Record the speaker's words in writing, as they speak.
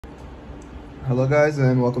Hello guys,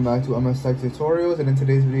 and welcome back to MS Tech Tutorials. And in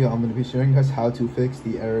today's video I'm going to be showing us how to fix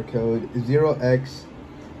the error code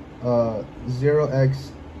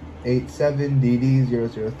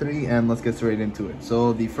 0x87DD003, and let's get straight into it.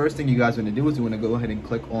 So the first thing you guys want to do is you want to go ahead and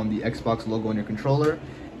click on the Xbox logo on your controller,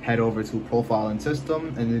 head over to Profile and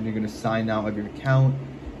System, and then you're going to sign out of your account.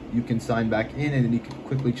 You can sign back in, and then you can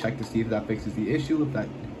quickly check to see if that fixes the issue. If that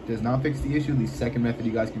does not fix the issue, the second method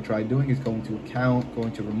you guys can try doing is going to account,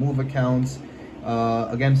 going to remove accounts.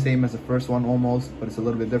 Again, same as the first one almost, but it's a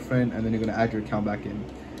little bit different, and then you're going to add your account back in.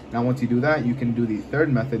 Now once you do that, you can do the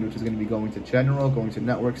third method, which is going to be going to general, going to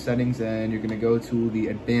network settings, and you're going to go to the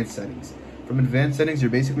advanced settings. From advanced settings, you're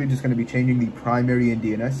basically just going to be changing the primary and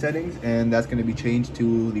DNS settings, and that's going to be changed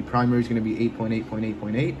to, the primary is going to be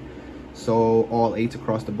 8.8.8.8, so all 8s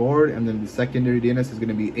across the board, and then the secondary DNS is going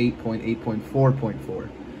to be 8.8.4.4.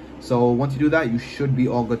 So once you do that, you should be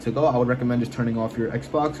all good to go. I would recommend just turning off your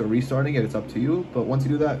Xbox or restarting it. It's up to you. But once you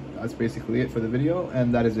do that, that's basically it for the video,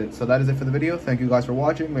 and that is it. So that is it for the video. Thank you guys for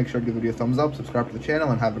watching. Make sure to give the video a thumbs up, subscribe to the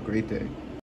channel, and have a great day.